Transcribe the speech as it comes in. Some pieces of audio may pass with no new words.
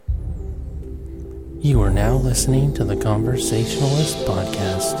You are now listening to the Conversationalist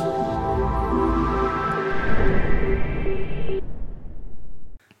Podcast.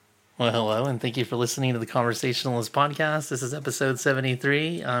 Well, hello, and thank you for listening to the Conversationalist Podcast. This is episode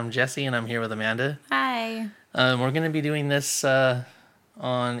 73. I'm Jesse, and I'm here with Amanda. Hi. We're going to be doing this on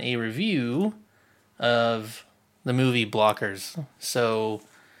a review of the movie Blockers. So,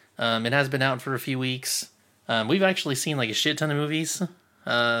 it has been out for a few weeks. We've actually seen like a shit ton of movies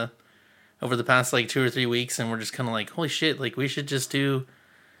over the past like 2 or 3 weeks, and we're just kind of like, holy shit, like we should just do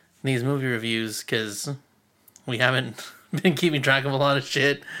these movie reviews because we haven't been keeping track of a lot of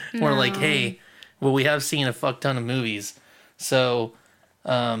shit. No. We're like, hey, well, we have seen a fuck ton of movies. So,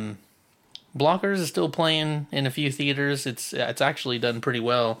 Blockers is still playing in a few theaters. It's actually done pretty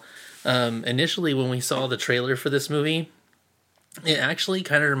well. Initially, when we saw the trailer for this movie, it actually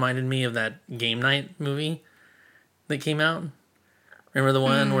kind of reminded me of that Game Night movie that came out. Remember the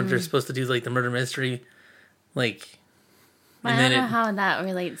one where they're supposed to do like the murder mystery, like? I don't know how that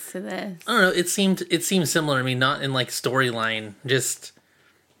relates to this. I don't know. It seemed similar. I mean, not in like storyline, just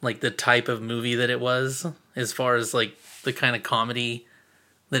like the type of movie that it was, as far as like the kind of comedy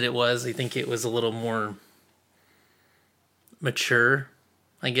that it was. I think it was a little more mature,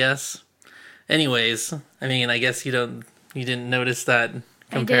 I guess. Anyways, I mean, I guess you didn't notice that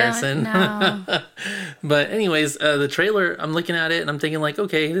comparison. No. But anyways, the trailer, I'm looking at it and I'm thinking like,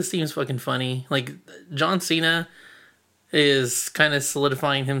 okay, this seems fucking funny. Like John Cena is kind of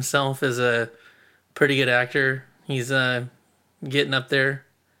solidifying himself as a pretty good actor. He's getting up there.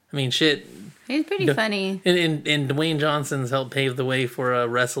 I mean, shit. He's pretty funny. And Dwayne Johnson's helped pave the way for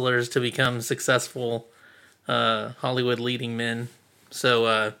wrestlers to become successful Hollywood leading men.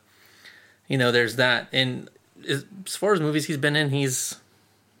 So, there's that. And as far as movies he's been in, he's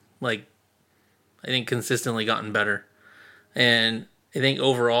like, I think consistently gotten better. And I think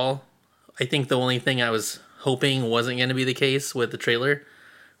overall, I think the only thing I was hoping wasn't going to be the case with the trailer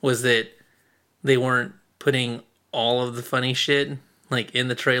was that they weren't putting all of the funny shit like in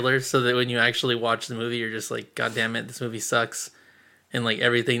the trailer, so that when you actually watch the movie, you're just like, God damn it, this movie sucks. And like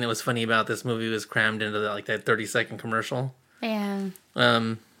everything that was funny about this movie was crammed into that 30-second commercial. Yeah.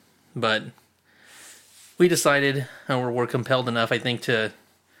 But we decided, or we're compelled enough, I think, to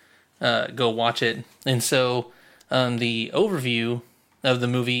go watch it. And so the overview of the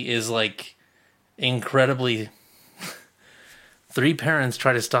movie is like incredibly 3 parents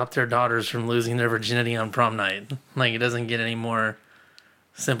try to stop their daughters from losing their virginity on prom night. Like, it doesn't get any more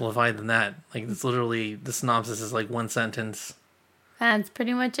simplified than that. Like, it's literally, the synopsis is like 1 sentence. That's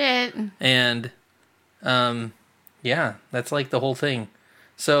pretty much it. And yeah, that's like the whole thing.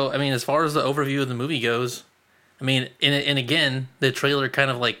 So, I mean, as far as the overview of the movie goes, I mean, and again, the trailer kind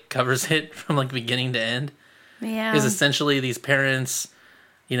of like covers it from like beginning to end. Yeah. Is essentially these parents,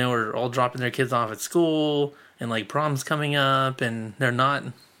 are all dropping their kids off at school, and like prom's coming up, and they're not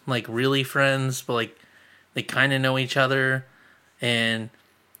like really friends, but like they kind of know each other, and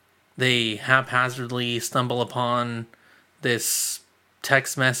they haphazardly stumble upon this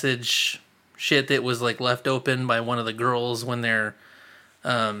text message shit that was like left open by one of the girls when they're,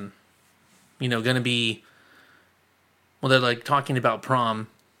 gonna be, well, they're like talking about prom.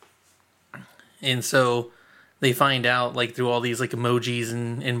 And so they find out like through all these like emojis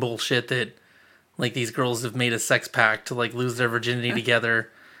and bullshit that like these girls have made a sex pact to like lose their virginity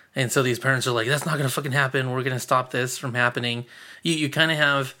together. And so these parents are like, that's not gonna fucking happen. We're gonna stop this from happening. You kind of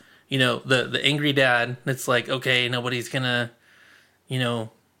have, the angry dad that's like, okay, nobody's gonna,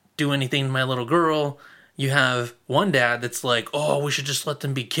 do anything to my little girl. You have one dad that's like, oh, we should just let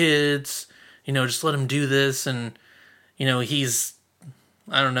them be kids. Just let them do this. And, he's,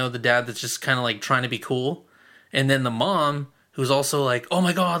 I don't know, the dad that's just kind of like trying to be cool. And then the mom who's also like, oh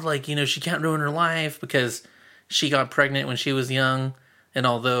my God, like, she can't ruin her life because she got pregnant when she was young. And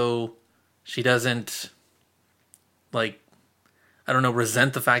although she doesn't, like, I don't know,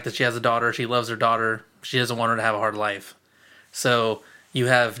 resent the fact that she has a daughter, she loves her daughter, she doesn't want her to have a hard life. So you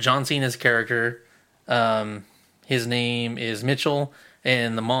have John Cena's character, his name is Mitchell,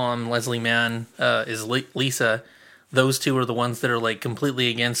 and the mom, Leslie Mann, is Lisa. Those two are the ones that are like completely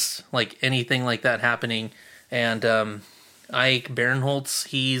against like anything like that happening. And Ike Barinholtz,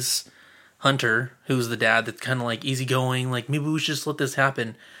 he's Hunter, who's the dad that's kind of like easygoing, like maybe we should just let this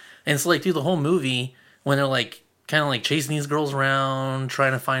happen. And so like through the whole movie, when they're like kind of like chasing these girls around,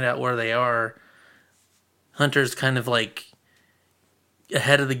 trying to find out where they are, Hunter's kind of like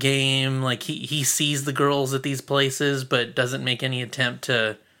ahead of the game. Like he sees the girls at these places, but doesn't make any attempt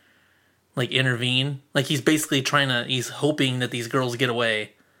to like intervene. Like he's basically he's hoping that these girls get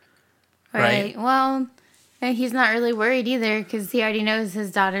away. Right. Well, he's not really worried either because he already knows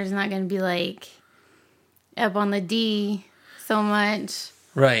his daughter's not going to be like up on the D so much.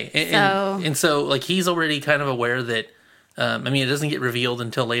 Right. And so, like, he's already kind of aware that, I mean, it doesn't get revealed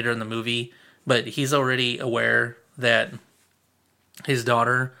until later in the movie, but he's already aware that his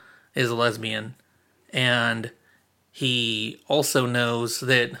daughter is a lesbian. And he also knows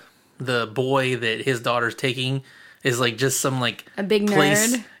that the boy that his daughter's taking is, like, just some, like... a big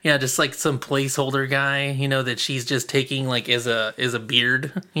nerd. Yeah, just, like, some placeholder guy, you know, that she's just taking, like, as a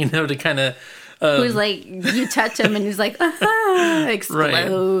beard, you know, to kind of... who's like, you touch him and he's like,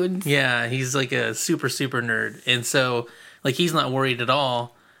 explodes. Right. Yeah, he's like a super, super nerd. And so, like, he's not worried at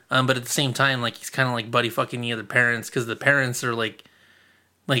all. But at the same time, like, he's kind of like buddy fucking the other parents, because the parents are like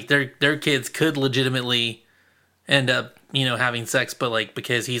their kids could legitimately end up, you know, having sex, but like,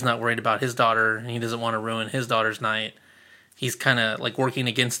 because he's not worried about his daughter and he doesn't want to ruin his daughter's night, he's kind of like working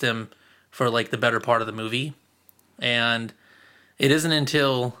against him for like the better part of the movie. And it isn't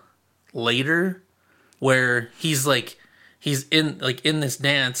until later where he's in this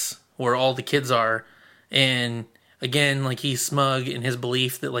dance where all the kids are, and again, like, he's smug in his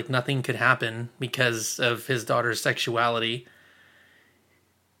belief that like nothing could happen because of his daughter's sexuality.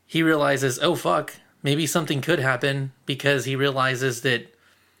 He realizes, oh fuck, maybe something could happen, because he realizes that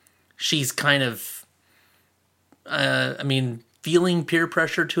she's kind of feeling peer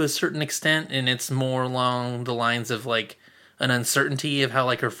pressure to a certain extent, and it's more along the lines of like an uncertainty of how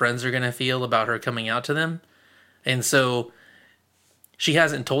like her friends are going to feel about her coming out to them. And so she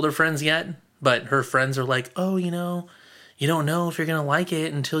hasn't told her friends yet, but her friends are like, oh, you know, you don't know if you're going to like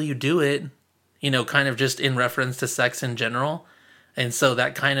it until you do it, you know, kind of just in reference to sex in general. And so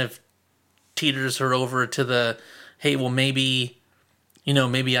that kind of teeters her over to the, hey, well, maybe, you know,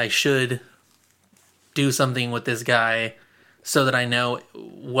 maybe I should do something with this guy so that I know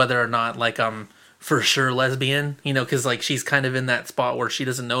whether or not like I'm for sure lesbian, you know, because like she's kind of in that spot where she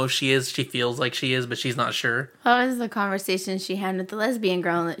doesn't know if she is. She feels like she is, but she's not sure. What was the conversation she had with the lesbian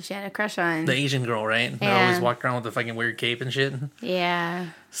girl that she had a crush on? The Asian girl, right? Yeah. That always walked around with the fucking weird cape and shit. Yeah.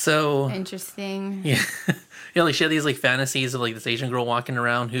 So interesting. Yeah. Yeah, like she had these like fantasies of like this Asian girl walking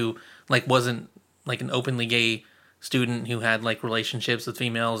around who like wasn't like an openly gay student who had like relationships with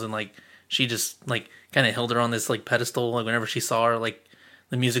females, and like she just like kind of held her on this like pedestal. Like whenever she saw her, like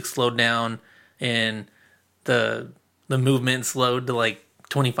the music slowed down and the movement slowed to like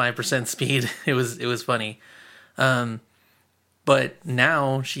 25% speed. It was funny. But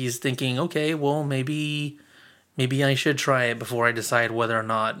now she's thinking, okay, well maybe I should try it before I decide whether or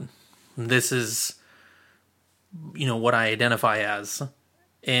not this is, you know, what I identify as.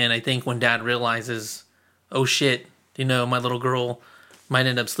 And I think when Dad realizes, oh shit, you know, my little girl might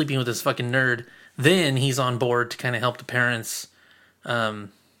end up sleeping with this fucking nerd, then he's on board to kind of help the parents, you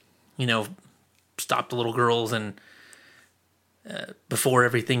know, stop the little girls and before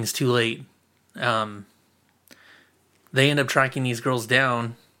everything's too late. They end up tracking these girls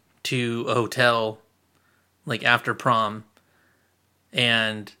down to a hotel like after prom,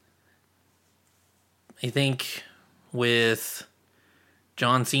 and I think with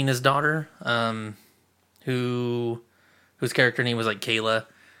John Cena's daughter, whose character name was like Kayla,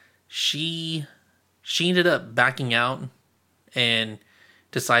 she ended up backing out and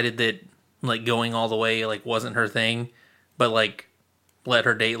decided that like going all the way like wasn't her thing, but like let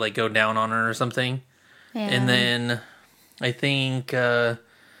her date like go down on her or something. Yeah. And then I think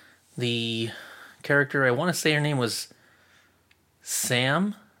the character, I want to say her name was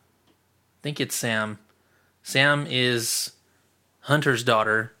Sam. I think it's Sam. Sam is Hunter's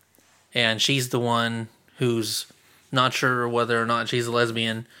daughter, and she's the one who's not sure whether or not she's a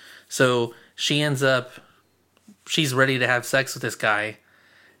lesbian. So she's ready to have sex with this guy,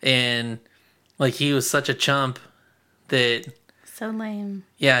 and like he was such a chump that so lame.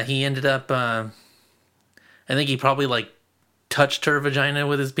 Yeah, he ended up I think he probably like touched her vagina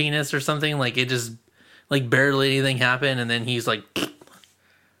with his penis or something. Like it just like barely anything happened, and then he's like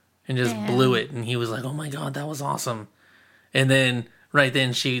and just blew it, and he was like, oh my god, that was awesome. And then right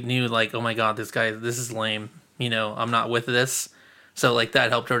then she knew like, oh my god, this is lame, you know, I'm not with this. So like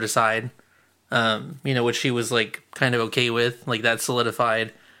that helped her decide, you know, which she was like kind of okay with. Like that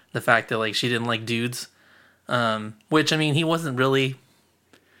solidified the fact that like she didn't like dudes, which I mean, he wasn't really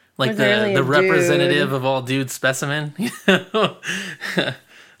like the representative of all dude specimen, you know?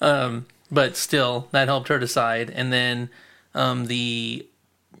 But still that helped her decide. And then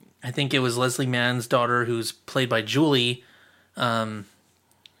I think it was Leslie Mann's daughter, who's played by Julie.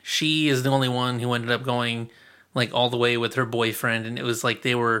 She is the only one who ended up going like all the way with her boyfriend, and it was like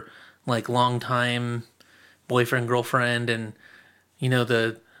they were like long time boyfriend girlfriend, and you know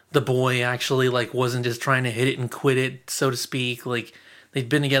the boy actually like wasn't just trying to hit it and quit it, so to speak. Like they'd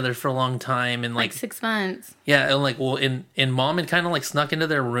been together for a long time, and like 6 months. Yeah, and like, well, and mom had kind of like snuck into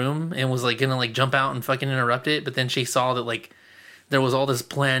their room and was like gonna like jump out and fucking interrupt it, but then she saw that like there was all this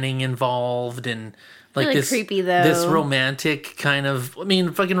planning involved, and like really this creepy though. This romantic kind of, I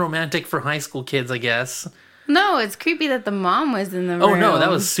mean, fucking romantic for high school kids, I guess. No, it's creepy that the mom was in the room. Oh no, that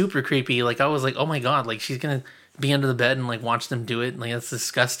was super creepy. Like I was like, oh my god, like she's gonna be under the bed and like watch them do it. Like that's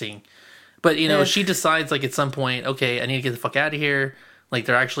disgusting. But you know, she decides like at some point, okay, I need to get the fuck out of here. Like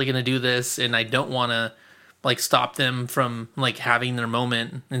they're actually gonna do this, and I don't want to like stop them from like having their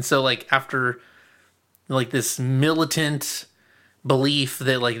moment. And so like after like this militant belief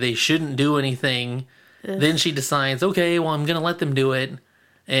that like they shouldn't do anything, then she decides, okay, well I'm gonna let them do it,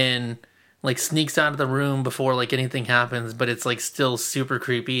 and like sneaks out of the room before like anything happens. But it's like still super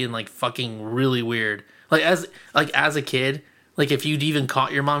creepy and like fucking really weird. Like as a kid, like if you'd even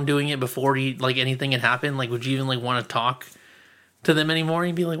caught your mom doing it before you like anything had happened, like would you even like want to talk to them anymore?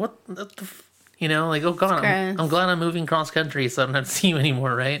 You'd be like, what the you know, like, oh god, I'm glad I'm moving cross country so I don't have to see you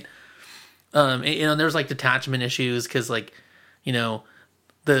anymore, right? You know, there's like detachment issues because like, you know,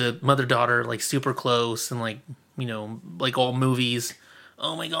 the mother-daughter like super close, and like, you know, like all movies,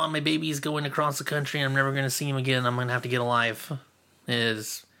 oh my god, my baby's going across the country, I'm never gonna see him again, I'm gonna have to get a life,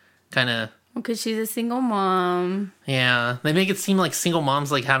 is kind of because she's a single mom. Yeah, they make it seem like single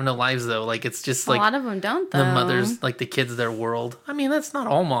moms like have no lives though. Like it's just like a lot of them don't though. The mothers, like the kids, their world. I mean, that's not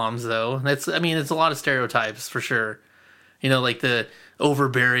all moms though. That's, I mean, it's a lot of stereotypes for sure. You know, like the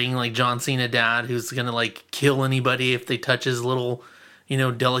overbearing like John Cena dad who's gonna like kill anybody if they touch his little, you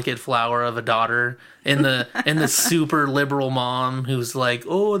know, delicate flower of a daughter, and the super liberal mom who's like,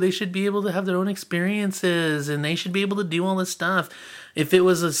 oh, they should be able to have their own experiences and they should be able to do all this stuff. If it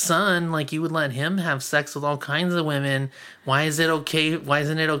was a son, like you would let him have sex with all kinds of women. Why is it okay? Why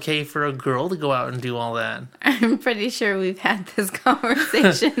isn't it okay for a girl to go out and do all that? I'm pretty sure we've had this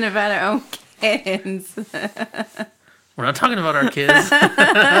conversation about our own kids. We're not talking about our kids.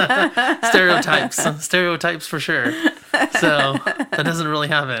 Stereotypes for sure. So that doesn't really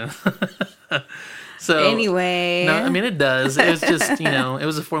happen. So anyway, no, I mean it does. It was just, you know, it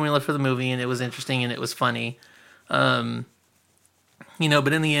was a formula for the movie, and it was interesting and it was funny. You know,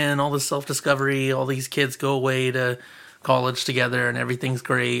 but in the end, all the self-discovery, all these kids go away to college together and everything's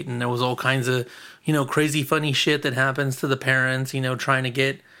great. And there was all kinds of, you know, crazy funny shit that happens to the parents, you know, trying to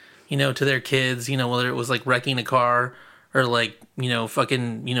get, you know, to their kids, you know, whether it was like wrecking a car or like, you know,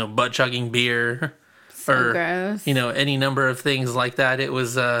 fucking, you know, butt chugging beer so or, gross. You know, any number of things like that. It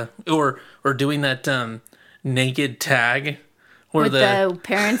was, or doing that naked tag. With the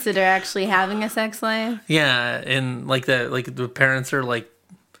parents that are actually having a sex life? Yeah, and like the parents are like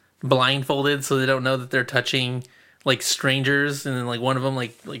blindfolded so they don't know that they're touching like strangers, and then like one of them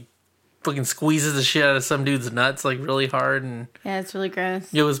like fucking squeezes the shit out of some dude's nuts like really hard, and yeah, it's really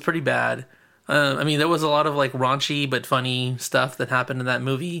gross. It was pretty bad. I mean, there was a lot of like raunchy but funny stuff that happened in that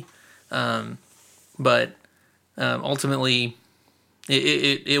movie, but ultimately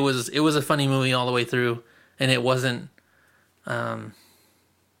it was a funny movie all the way through, and it wasn't. I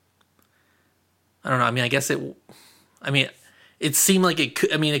don't know. I mean, I guess it seemed like it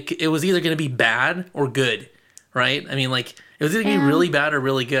could. I mean, it was either going to be bad or good, right? I mean, like it was either going to be really bad or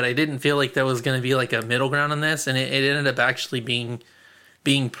really good. I didn't feel like there was going to be like a middle ground on this, and it ended up actually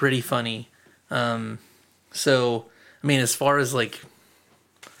being pretty funny. So I mean, as far as like,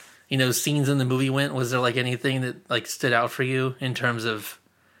 you know, scenes in the movie went, was there like anything that like stood out for you in terms of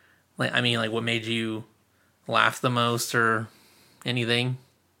like, I mean, like what made you laugh the most or anything?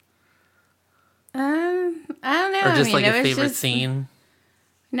 I don't know. Or just like a favorite scene?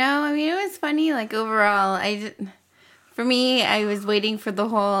 No, I mean, it was funny. Like overall, for me, I was waiting for the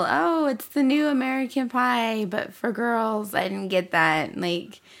whole, oh, it's the new American Pie, but for girls. I didn't get that.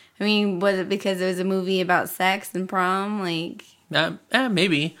 Like, I mean, was it because it was a movie about sex and prom? Like,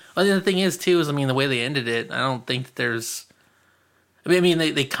 maybe. Well, the other thing is too, I mean, the way they ended it, I don't think that there's. I mean,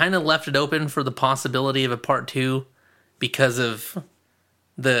 they kind of left it open for the possibility of a part 2 because of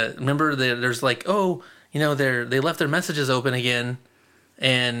remember there's like, oh, you know, they left their messages open again,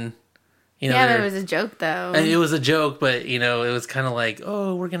 and you know, yeah, but it was a joke though. And it was a joke, but you know, it was kind of like,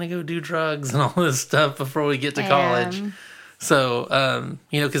 oh, we're gonna go do drugs and all this stuff before we get to college. So,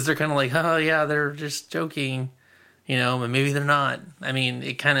 you know, because they're kind of like, oh yeah, they're just joking, you know, but maybe they're not. I mean,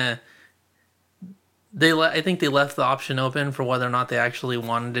 it kind of. I think they left the option open for whether or not they actually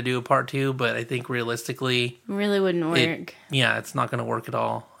wanted to do a part 2, but I think realistically, really wouldn't work. It's not going to work at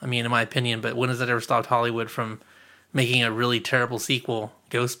all. I mean, in my opinion. But when has that ever stopped Hollywood from making a really terrible sequel?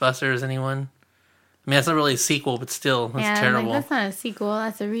 Ghostbusters, anyone? I mean, that's not really a sequel, but still, that's terrible. Like, that's not a sequel.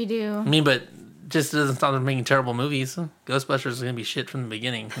 That's a redo. I mean, but just doesn't stop them making terrible movies. Ghostbusters is going to be shit from the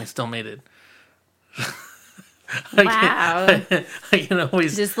beginning. They still made it. Wow. I can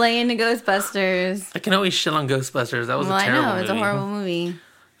always just lay into Ghostbusters. I can always shit on Ghostbusters. That was a terrible movie. I know, it's a horrible movie.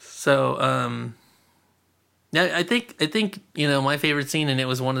 So, yeah, I think my favorite scene, and it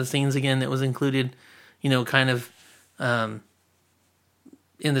was one of the scenes again that was included, kind of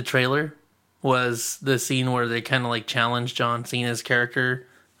in the trailer, was the scene where they kind of like challenged John Cena's character,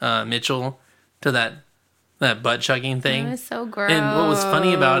 Mitchell, to that butt chugging thing. It was so gross. And what was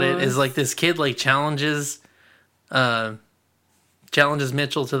funny about it is like this kid like challenges Mitchell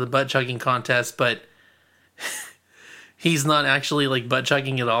to the butt chugging contest, but he's not actually like butt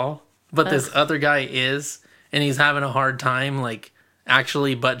chugging at all. But this other guy is, and he's having a hard time like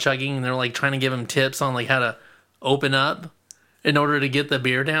actually butt chugging. And they're like trying to give him tips on like how to open up in order to get the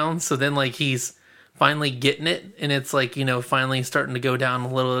beer down. So then like he's finally getting it, and it's like finally starting to go down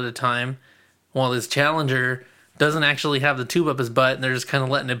a little at a time, while his challenger doesn't actually have the tube up his butt, and they're just kind of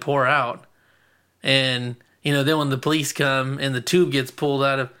letting it pour out. And then when the police come and the tube gets pulled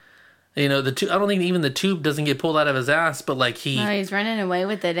out of, the tube, I don't think even the tube doesn't get pulled out of his ass, but like he's running away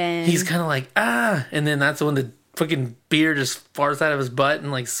with it, and he's kind of like, and then that's when the fucking beer just farts out of his butt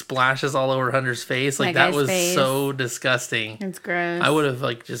and like splashes all over Hunter's face. Like that was so disgusting. It's gross. I would have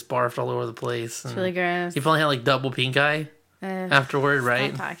like just barfed all over the place. It's really gross. He probably had like double pink eye afterward,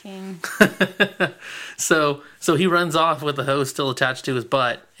 right? Stop talking. So he runs off with the hose still attached to his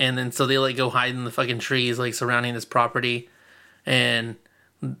butt, and then so they like go hide in the fucking trees like surrounding this property, and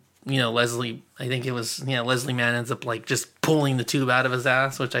Leslie, I think it was Leslie Mann ends up like just pulling the tube out of his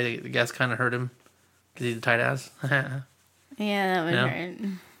ass, which I guess kind of hurt him because he's a tight ass. Yeah, that would hurt.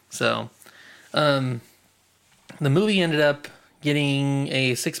 So, the movie ended up getting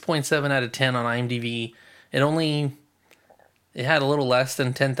a 6.7 out of 10 on IMDb. It had a little less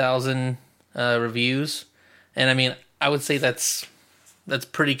than 10,000 reviews, and I mean, I would say that's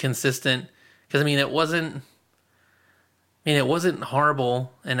pretty consistent, because I mean, it wasn't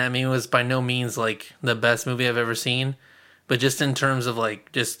horrible, and I mean, it was by no means like the best movie I've ever seen, but just in terms of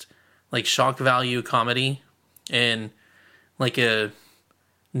like just like shock value comedy and like a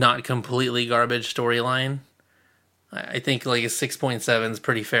not completely garbage storyline, I think like a 6.7 is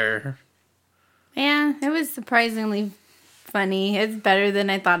pretty fair. Yeah, it was surprisingly funny. It's better than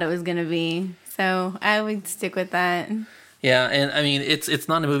I thought it was gonna be, so I would stick with that. Yeah, and I mean, it's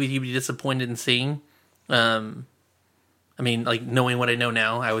not a movie you'd be disappointed in seeing. I mean, like knowing what I know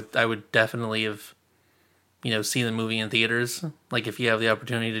now, I would definitely have, seen the movie in theaters. Like if you have the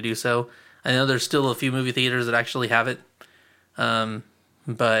opportunity to do so. I know there's still a few movie theaters that actually have it,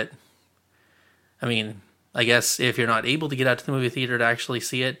 but I mean, I guess if you're not able to get out to the movie theater to actually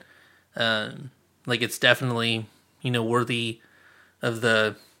see it, like it's definitely worthy of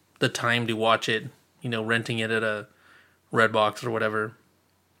the time to watch it. Renting it at a Redbox or whatever.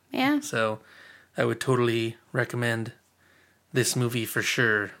 Yeah. So I would totally recommend this movie for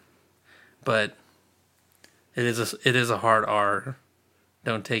sure, but it is a hard R.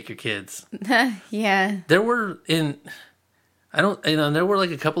 Don't take your kids. Yeah. There were there were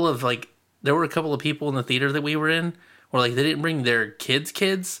a couple of people in the theater that we were in where like they didn't bring their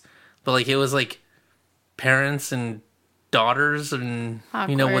kids, but like it was like parents and daughters and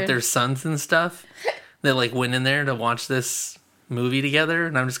Awkward. with their sons and stuff that like went in there to watch this movie together,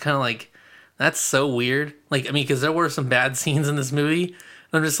 and I'm just kind of like, that's so weird. Like, I mean, because there were some bad scenes in this movie, and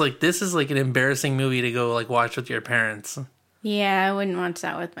I'm just like, this is like an embarrassing movie to go like watch with your parents. Yeah, I wouldn't watch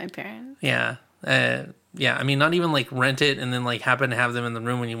that with my parents. Yeah. Yeah, I mean, not even like rent it and then like happen to have them in the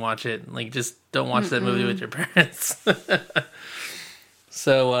room when you watch it. Like, just don't watch that movie with your parents.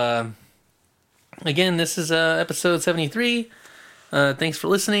 So, again, this is episode 73. Thanks for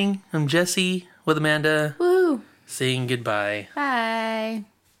listening. I'm Jesse with Amanda. Woo! Saying goodbye. Bye.